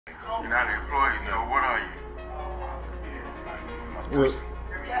You're not an employee, so what are you? A person.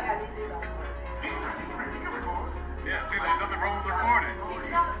 Yeah, see, there's nothing wrong with recording.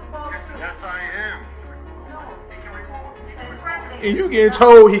 Yes, I am. And you getting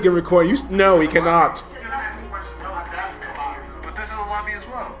told he can record. No, he cannot. But this is a lobby as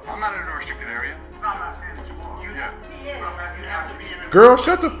well. I'm not in a restricted area. Yeah. Girl,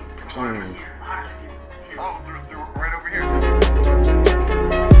 shut the. Oh, they're right over here.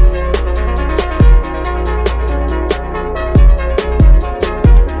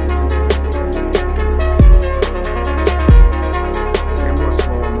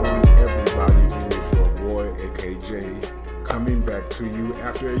 Coming back to you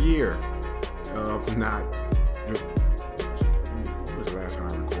after a year of not. What was the last time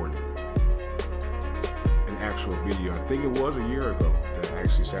I recorded an actual video? I think it was a year ago that I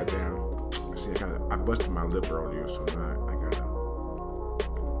actually sat down. See, I busted my lip earlier, so now I gotta.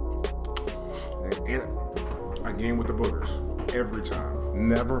 And again with the boogers, every time,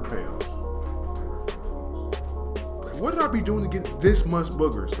 never fails. What did I be doing to get this much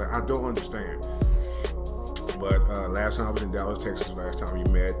boogers? Like, I don't understand. But last time I was in Dallas, Texas, last time we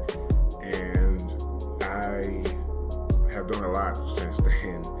met, and I have done a lot since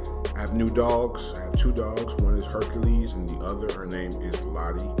then. I have new dogs. I have 2 dogs. One is Hercules, and the other, her name is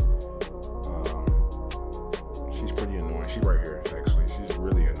Lottie. She's pretty annoying. She's right here, actually. She's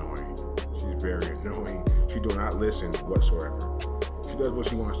really annoying. She's very annoying. She do not listen whatsoever. She does what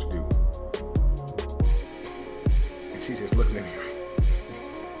she wants to do. And she's just looking at me.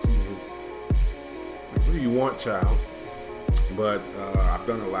 What do you want, child? But I've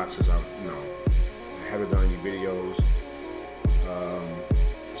done a lot since I haven't done any videos.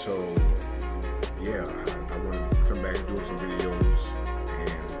 So yeah, I want to come back and do some videos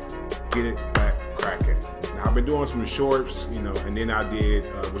and get it back cracking. Now I've been doing some shorts, and then I did,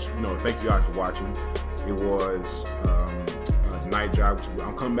 thank you guys for watching. It was a night job.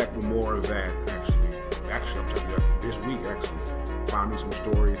 I'm coming back with more of that actually. I'm telling you this week actually. Find me some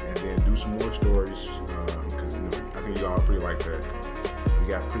stories and then do some more stories because I think y'all pretty like that.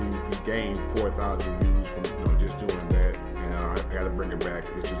 We gained 4,000 views from just doing that, and I got to bring it back.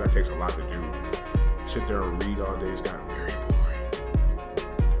 It's just that takes a lot to do. Sit there and read all day, it's got very boring.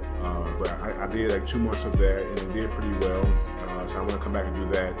 But I did like 2 months of that, and it did pretty well. So I want to come back and do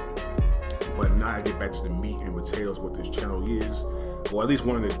that. But now I get back to the meat and potatoes what this channel is. Well, at least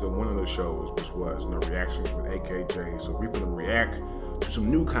one of the shows, which was reactions with AKJ. So we're gonna react to some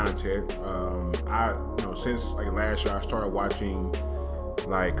new content. Since like last year, I started watching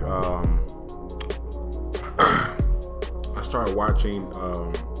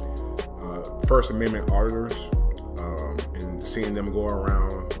First Amendment auditors and seeing them go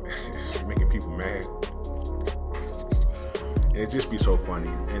around making people mad. And it just be so funny.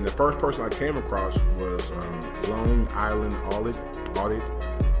 And the first person I came across was Long Island Audit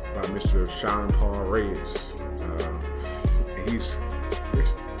by Mr. Sean Paul Reyes. And he's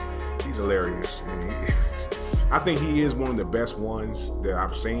hilarious. And I think he is one of the best ones that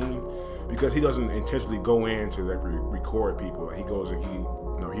I've seen because he doesn't intentionally go in to record people. He goes and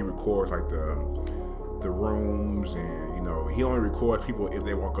he records like the rooms, and he only records people if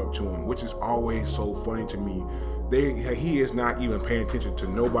they walk up to him, which is always so funny to me. He is not even paying attention to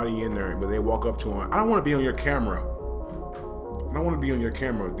nobody in there, but they walk up to him. I don't want to be on your camera. I don't want to be on your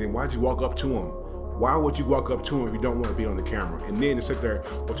camera. Then why'd you walk up to him? Why would you walk up to him if you don't want to be on the camera? And then to sit there,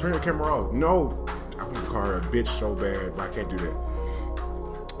 well, turn your camera off. No, I want to call her a bitch so bad, but I can't do that.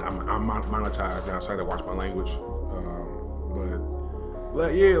 I'm monetized now, so I had to watch my language.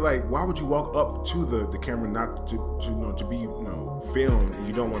 But yeah, like, why would you walk up to the camera not to be filmed and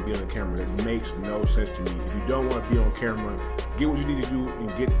you don't want to be on the camera? It makes no sense to me. If you don't want to be on camera, get what you need to do and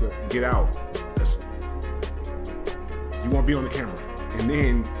get out. You want to be on the camera, and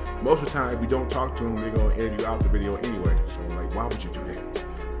then most of the time, if you don't talk to them, they're gonna edit you out the video anyway. So like, why would you do that?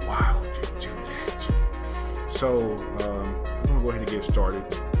 Why would you do that? So we're gonna go ahead and get started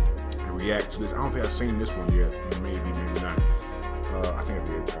and react to this. I don't think I've seen this one yet. Maybe not. I think I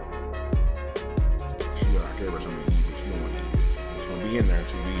did. I gave her something to eat, but she don't want to eat it. It's going to be in there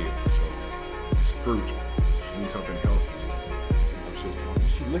until you eat it. So it's fruit. She needs something healthy.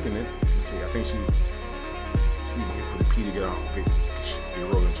 She's licking it. Okay, I think she waiting for the pee to get off. Get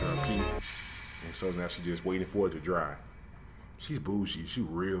rolled into her pee. And so now she's just waiting for it to dry. She's bougie. She's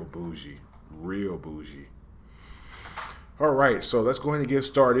real bougie. Real bougie. All right, so let's go ahead and get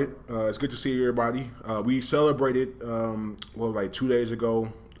started. It's good to see everybody. We celebrated, like 2 days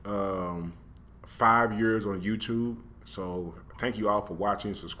ago, 5 years on YouTube. So thank you all for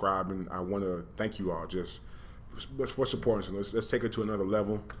watching, subscribing. I want to thank you all just for supporting us. So let's take it to another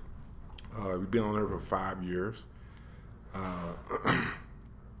level. We've been on there for 5 years.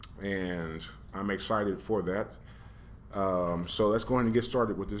 And I'm excited for that. So let's go ahead and get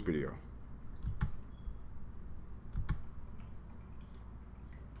started with this video.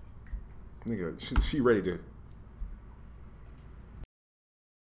 Nigga, she ready to.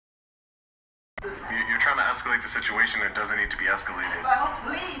 You're trying to escalate the situation that doesn't need to be escalated.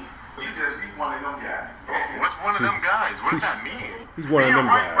 Leave. He's one of them guys. What's one of them guys? What does that mean? He's one of them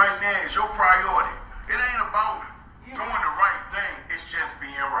right guys. Right now is your priority. It ain't about doing the right thing. It's just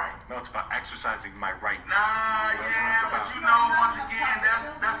being right. No, it's about exercising my rights. Nah, yeah, but you know, once again,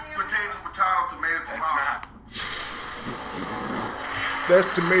 that's potatoes, tomatoes, It's not. That's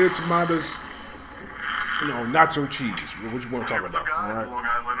tomatoes, you know, nacho cheese. What you want to talk What's up, about? guys? All right. Long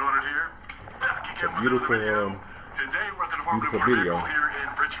Island Audit here. It's a beautiful, Today we're at the Department of Motor video. Vehicle here in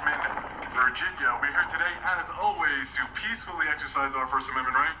Richmond, Virginia. We're here today, as always, to peacefully exercise our First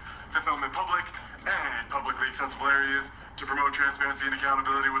Amendment right to film in public and publicly accessible areas, to promote transparency and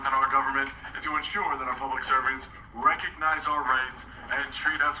accountability within our government, and to ensure that our public servants recognize our rights and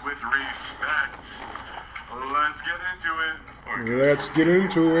treat us with respect. Let's get into it. Let's get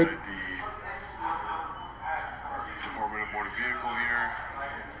into it. Department of Motor Vehicle here.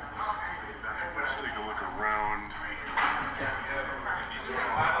 Let's take a look around.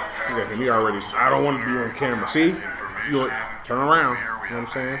 Yeah, he already. I don't want to be on camera. See? You turn around. You know what I'm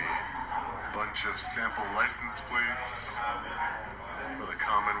saying? Bunch of sample license plates for the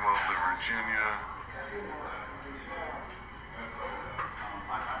Commonwealth of Virginia.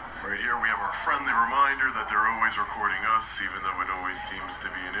 Right here we have our friendly reminder that they're always recording us, even though it always seems to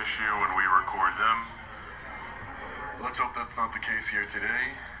be an issue when we record them. Let's hope that's not the case here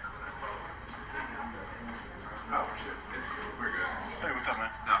today. Oh shit, we're good. Hey, what's up, man?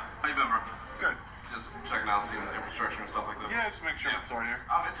 No, how you been, bro? Good. Just checking out, seeing the infrastructure and stuff like that. Yeah, just make sure it's started here.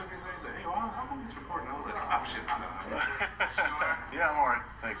 It took me a second. He said, hey, how come he's recording? I was like, oh shit, I know. Yeah, I'm alright.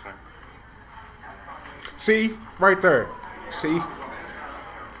 Thanks, man. See? Right there. See?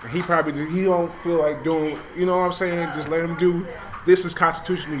 He don't feel like doing, you know what I'm saying? Just let him do. This is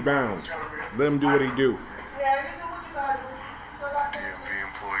constitutionally bound. Let him do what he do. DMV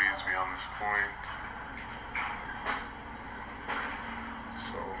employees beyond this point.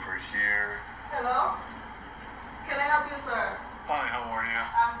 So over here. Hello? Can I help you, sir? Hi, how are you?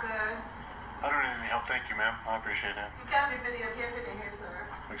 I'm good. I don't need any help, thank you, ma'am. I appreciate it. You can't be videotaping in here, sir.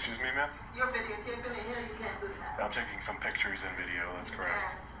 Excuse me, ma'am? You're videotaping in here, you can't do that. I'm taking some pictures and video, that's You correct.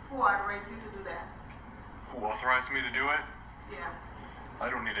 can't. Who authorized you to do that? Who authorized me to do it? Yeah. I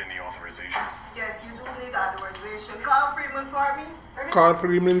don't need any authorization. Yes, you do need authorization. Call Freeman for me. Call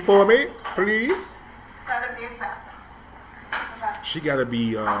Freeman for me, please. Tell him ASAP. Okay. She gotta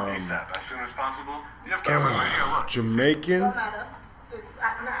be ASAP, as soon as possible. You have cameras right here, look. Jamaican. Don't matter. It's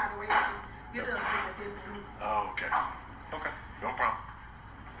not authorization. You don't videotaping me. Oh, okay. Okay, no problem.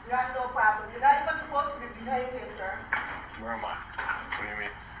 You have no problem. You're not even supposed to be behind here, sir. Where am I? What do you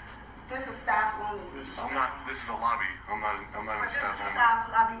mean? This is staff only. This is a lobby. I'm not in This staff is only. staff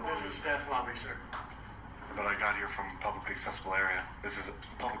lobby only. This is staff lobby, sir. But I got here from publicly accessible area. This is a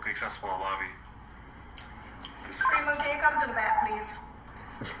publicly accessible lobby. This is, Freeman, can you come to the back, please?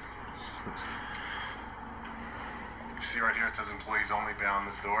 you see right here it says employees only beyond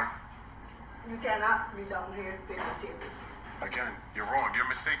this door. You cannot be down here videotaping. Again, you're wrong. You're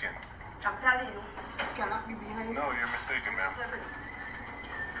mistaken. I'm telling you, you cannot be behind. No, you're mistaken, ma'am.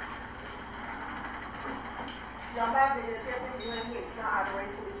 Your man videotaping behind here. It's not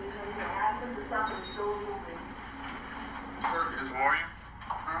authorized to be behind here. Ask him to stop and still moving. Sir, Who are you?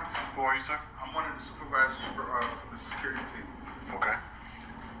 Who are you, sir? I'm one of the supervisors for the security team. Okay.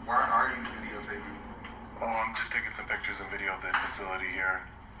 Why are you videotaping? Oh, I'm just taking some pictures and video of the facility here.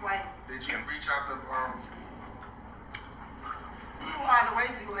 Right. Did you reach out to Who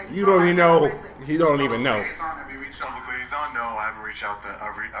authorized you? Like, You don't even know. authorized it. He don't even know. liaison? Have you reached out? Public liaison? No, I haven't reached out. I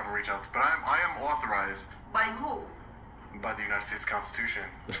haven't reached out. But I am authorized By who? by the United States Constitution.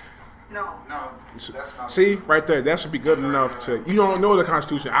 No. No, that's not. See, right there. That should be good enough to. You don't know the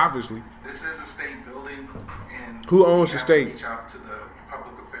Constitution, obviously. This is a state building, and Who owns you the have to state? Reach out to the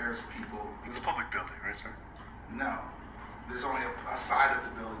public affairs people. This is a public building, right, sir? No, there's only a side of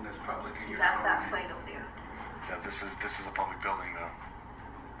the building that's public, and you're That's that government. side up there. Yeah, this is a public building though,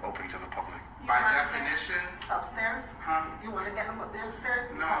 open to the public. By You want definition, them upstairs? huh? You want to get them up there stairs?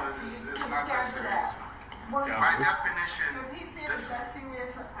 No, it's not You that can't do serious. that. Well, Yeah. By if definition, he sees this that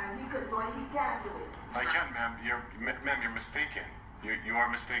serious and he could do it, he can't do it. I can, ma'am. Ma'am, you're mistaken. You are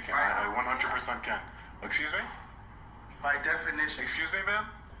mistaken. I 100% can. Excuse me? by definition. Excuse me, ma'am?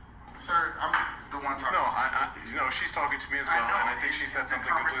 Sir, I'm the one talking. No, you know, she's talking to me as well, and I think she said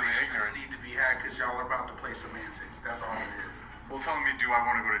something completely ignorant. Need to be had because y'all are about to play semantics. That's all it is. Well, telling me, do I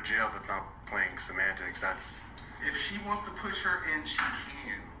want to go to jail? That's not playing semantics. That's. If she wants to push her in, she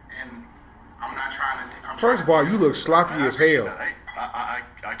can. And I'm not trying to. First of all, you look sloppy as hell. I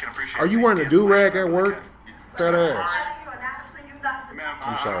can appreciate. Are you wearing a do-rag at work? Fat ass. Ma'am,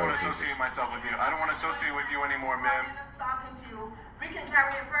 I don't want to associate myself with you. I don't want to associate with you anymore, ma'am. We can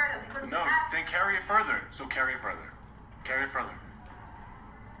carry it further because No, then carry it further. So carry it further. Carry it further.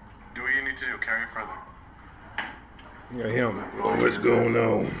 Do what you need to do. Carry it further. Yeah, him. Oh, what's going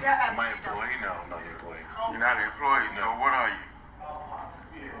on? Am I an employee? No, I'm not an employee. You're not an employee, so what are you?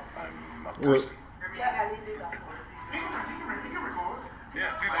 I'm a What? person. He can record.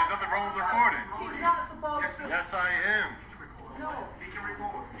 Yeah, see, there's nothing wrong with recording. He's not supposed to. Yes, I am. No. He can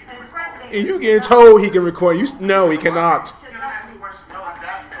record. And frankly, And you getting told he can record. You no, he cannot. should not be. No,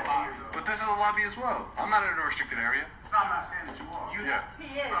 that's the lobby. But this is a lobby as well. I'm not in a restricted area. No, I'm not saying that you are. Yeah.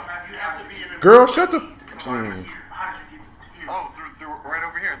 He is. You have to be in a Girl, shut the. How did you get here? Oh, through right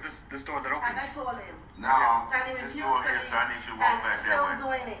over here. This door that And I opens. told him. No, And he this refused door to here, leave so I need you to walk and back that still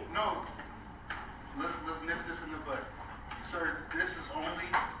way. doing it. No. Let's nip this in the butt. Sir, this is only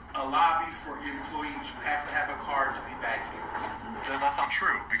a lobby for employees. You have to have a card to be back here. Then that's not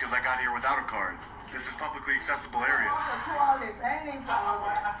true because I got here without a card. This is publicly accessible area. Also, to all this, anything for all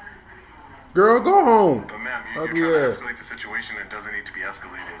that. Girl, go home. But ma'am, you're Ugly trying to ass. escalate the situation and it doesn't need to be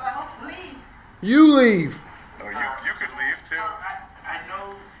escalated. Well, leave. You leave. Oh, you could leave Sir, too. I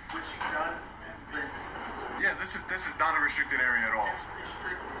know what you've done, but Yeah, this is not a restricted area at all. it's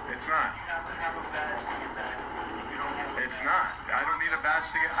restricted. It's not. You have to have a badge to get back. You don't have a It's not. I don't need a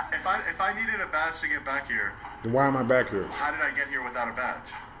badge to get. If I needed a badge to get back here, Then why am I back here? how did I get here without a badge?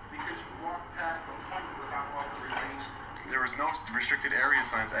 because you walked past the point without authorization. There was no restricted area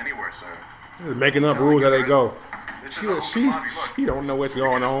signs anywhere, sir. Just making up rules as they go. This is an open She lobby. Look, she don't know what's you can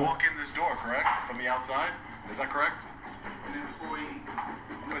going just on. walk in this door, correct? From the outside. Is that correct? An employee,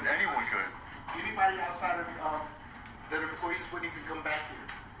 Because anyone could. anybody outside of that employees wouldn't even come back here.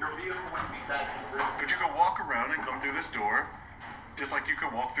 Your vehicle wouldn't be back here. But you could walk around and come through this door, just like you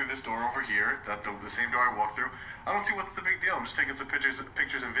could walk through this door over here. That the same door I walked through. I don't see what's the big deal. I'm just taking some pictures and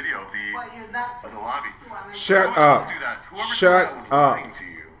video of the But you're not of the lobby. supposed to. I mean, Shut Who up. told you that? Whoever Shut told you that was up. lying to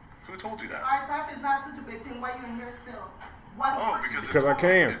you. Who told you that? Alright, so if it's not such a big thing, why you in here still? What? Oh, because I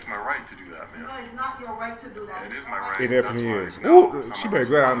can. It's my right to do that, No, man. it's not your right to do that. It is my right. It definitely That's is. why- no, Ooh, it's not she my better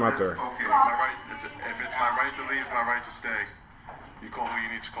right. glad I'm out there. Okay. My right. If it's my right to leave, my right to stay. You call who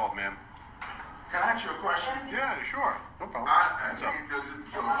you need to call, ma'am. Can I ask you a question? Yeah, sure. No problem. I What's up? mean,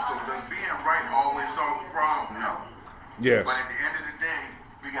 so does being right always solve the problem? No. Yes. But at the end of the day,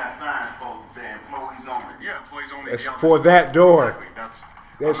 we got signs posted saying employees only. Yeah, employees only. That's beyond for this that door. Exactly. That's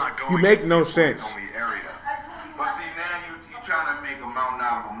That's- I'm not going you make into no the employees sense. Only area. I told you But see, now you trying to make a mountain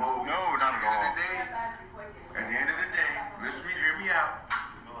out of a molehill. No, not at all. At the end of the day, listen, hear me out.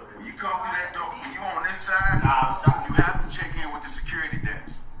 When you come through that door, when you on this side, you have to check in with the security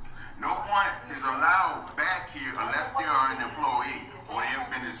desk. No one is allowed back here unless they are an employee or they have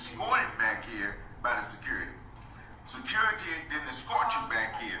been escorted back here by the security. Security didn't escort you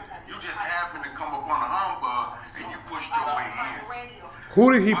back here. You just happened to come upon a humbug and you pushed your way in.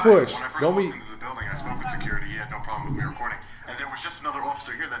 Who did he push? When I first Don't walked be. into the building, I spoke with security. He had no problem with me recording. And there was just another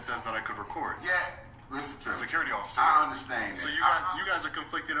officer here that says that I could record. Yeah, listen to me. Security officer. I understand that. So you guys are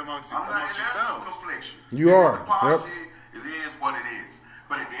conflicted amongst I'm not in yourselves. confliction. You are. The policy, it is what it is.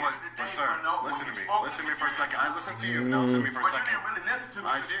 But at the end of the day, But sir, listen to me. Listen to me for a second. I listened to you. Now listen to me for a But you second. didn't really listen to me.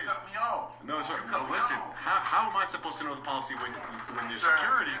 I because did. You cut me off. No, sir. You No, cut me listen. off. How am I supposed to know the policy when the Sir,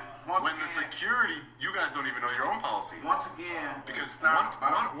 security, once when the again- security, you guys don't even know your own policy? Once again, Because it's not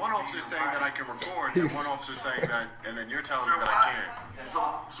about one officer is saying that I can record, and one officer is saying that, and then you're telling me that I can't.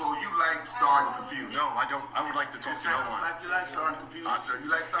 So you like starting confusion? No, I don't. I would like to talk It to no sounds one. like you like starting confusion, sir. You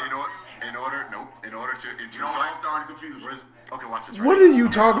like starting confusion. In order to You don't like starting confusion. Okay, watch this. What Ready? are you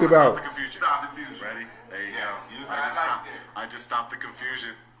talking Stop about? the confusion. Stop the confusion. Ready? There you Yeah, go. I like that. I just stopped the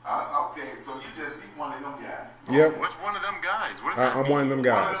confusion. Okay, so you one of them guys. Yep. What's one of them guys? What does that I'm mean? one of them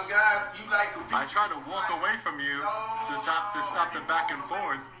One guys. of them guys, you like confusion. I try to walk away from you to stop the back and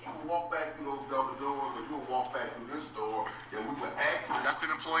forth. You will walk back through those double doors, or you'll walk back through this door, and we will exit. That's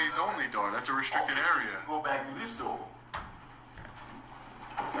an employees only door. That's a restricted area. Go back through this door.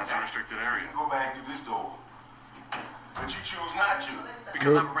 That's a restricted area. Go back through this door. But you choose not to.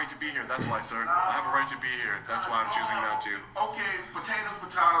 Because I have a right to be here. That's why, sir. I have a right to be here. That's why I'm choosing not to. Okay, potatoes,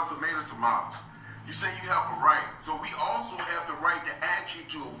 tomatoes, tomatoes. You say you have a right, so we also have the right to ask you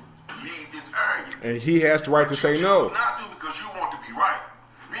to leave this area. And he has the right to say You no. choose not to because you want to be right.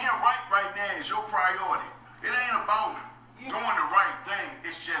 Being right now is your priority. It ain't about doing the right thing.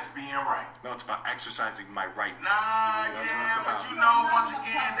 It's just being right. No, it's about exercising my rights. Nah, yeah, but you know, once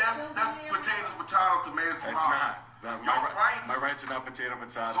again, that's potatoes, potatoes, tomatoes, It's tomatoes. not. Your My rights are not potato,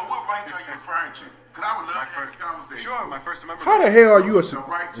 potato. So what rights are you referring to? Because I would love to have this conversation. Sure, my First Amendment. How the hell are you a... The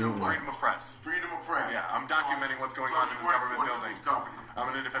right to Freedom of press. freedom of press. Yeah, I'm documenting what's going on in this government building. I'm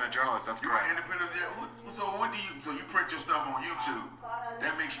an independent journalist. That's You're correct. an independent. So what do you? So you print your stuff on YouTube?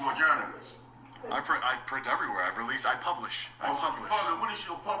 That makes you a journalist. I print everywhere. I publish. Oh, so you publish. What is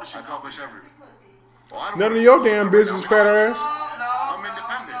your publishing? I publish everywhere. Well, I don't None of know. your damn business, fat ass. No, I'm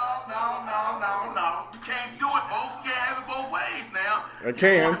independent. No. You can't do it both. You can't have it both ways now. I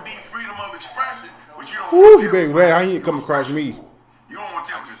can. You want to be freedom of expression, but you don't. Woo, you better glad I ain't come across me. You don't want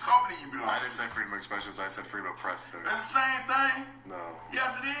to tell this company you belong. I didn't say freedom of expression, so I said freedom of press. So. That's the same thing. No.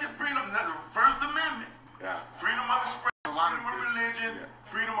 Yes, it is freedom. That's the First Amendment. Yeah. Freedom of expression. A lot of freedom of religion.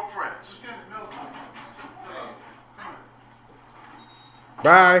 Yeah. Freedom of press.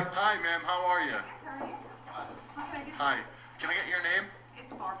 Bye. Hi, ma'am. How are you? How are you? What can I do? Hi. Can I get your name?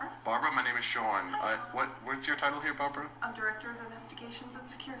 It's Barbara. Barbara. My name is Sean. What's your title here, Barbara? I'm Director of Investigations and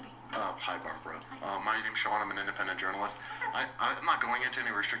Security. Hi, Barbara. My name's Sean. I'm an independent journalist. I'm not going into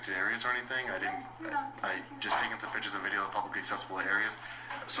any restricted areas or anything. I just taken some pictures and video of publicly accessible areas.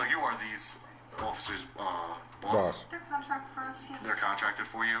 So you are these officers' boss? They're contract for us, yes. They're contracted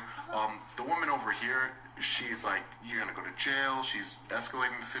for you. The woman over here, she's like, you're gonna go to jail. She's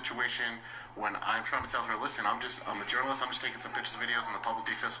escalating the situation. When I'm trying to tell her, listen, I'm a journalist. I'm just taking some pictures, videos in the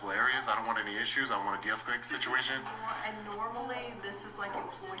publicly accessible areas. I don't want any issues. I want to de-escalate the situation. And normally, this is like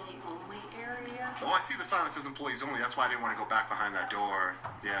employee-only area. Oh, I see the sign that says employees only. That's why I didn't want to go back behind that door.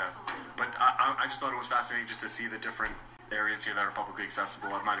 Yeah, but I just thought it was fascinating just to see the different areas here that are publicly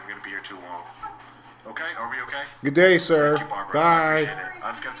accessible. I'm not even going to be here too long. Okay, are we okay? Good day, sir. Thank you, Barbara. I Bye. appreciate it.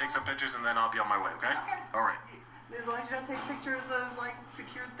 I'm just going to take some pictures and then I'll be on my way, okay? All right. As long as you don't take pictures of like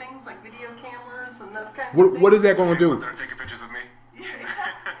secured things like video cameras and those kinds of things. What is that going to See the do? ones that are taking pictures of me? Yeah,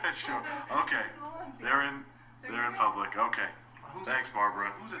 exactly. Sure. Okay. They're in public. Okay. Thanks, Barbara.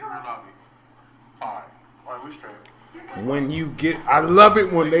 Who's in the real lobby? All right, we straight. When you get... I love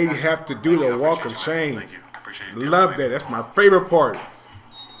it when they have to do the walk of shame. Thank you. Appreciate it. Love that. That's my favorite part.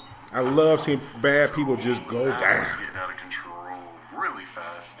 I love seeing bad people just go That down. was getting out of control really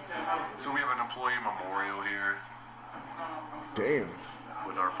fast. So we have an employee memorial here Damn.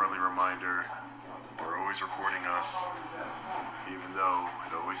 with our friendly reminder. They're always recording us, even though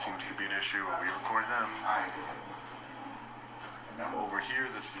it always seems to be an issue when we record them. Over here,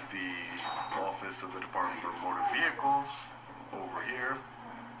 this is the office of the Department of Motor Vehicles. Over here.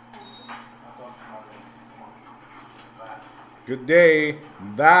 Good day.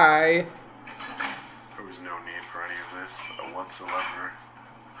 Bye. There was no need for any of this whatsoever.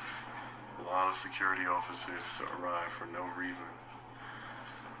 A lot of security officers arrived for no reason.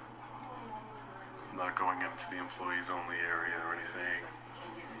 I'm not going into the employees only area or anything.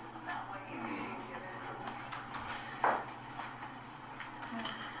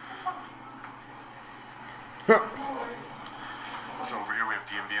 Huh. So over here we have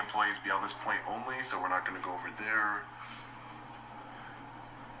DMV employees beyond this point only, so we're not going to go over there.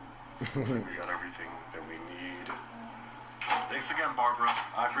 So looks like we got everything that we need. Thanks again, Barbara.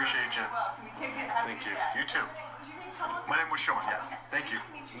 I appreciate you. Welcome. You take it. Have a Thank good you. day. You too. My name was Sean, yes. Thank you.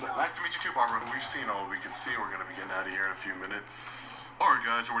 Nice to meet you too, Barbara. We've seen all we can see. We're going to be getting out of here in a few minutes. Alright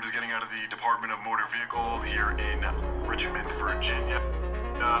guys, so we're just getting out of the Department of Motor Vehicle here in Richmond, Virginia.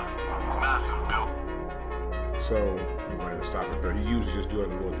 Massive bill. So, I'm going to stop it there. He usually just do a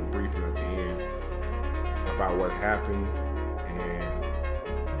little debriefing at the end about what happened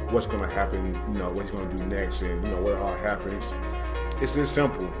and what's going to happen, you know, what he's going to do next and, you know, what all happens. It's just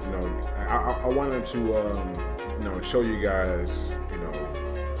simple, you know. I wanted to, you know, show you guys, you know,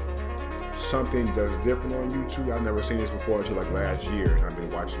 something that's different on YouTube. I've never seen this before until like last year. I've been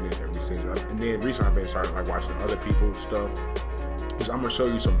watching it ever since. And then recently I've been starting like watching other people's stuff. So I'm going to show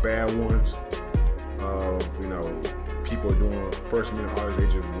you some bad ones of, you know, people doing First Amendment audits. They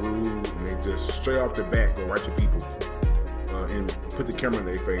just rude and they just straight off the bat go right to people and put the camera in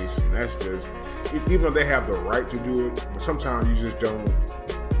their face. And that's just, even though they have the right to do it, but sometimes you just don't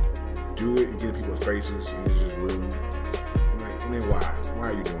do it and get in people's faces and it's just rude. And then why? Why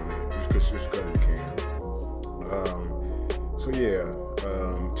are you doing that? Just because you can. So yeah,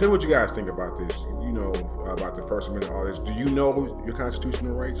 tell me what you guys think about this. You know, about the First Amendment audits. Do you know your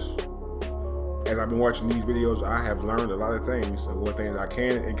constitutional rights? As I've been watching these videos, I have learned a lot of things and what things I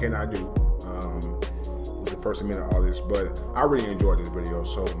can and cannot do with the First Amendment audits. But I really enjoyed this video,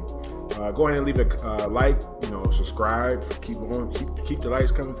 so Go ahead and leave a like, subscribe. Keep the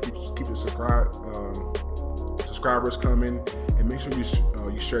likes coming. Keep the subscribers coming, and make sure you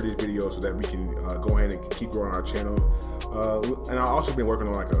share these videos so that we can go ahead and keep growing our channel. And I've also been working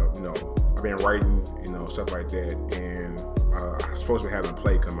on I've been writing, stuff like that, and I'm supposed to be having a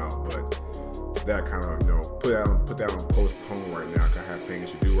play come out, but that kind of put that on postpone right now. 'Cause I have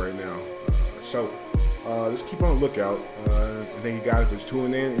things to do right now. So just keep on the lookout. And thank you guys for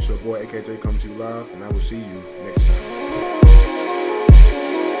tuning in. It's your boy AKJ coming to you live, and I will see you next time.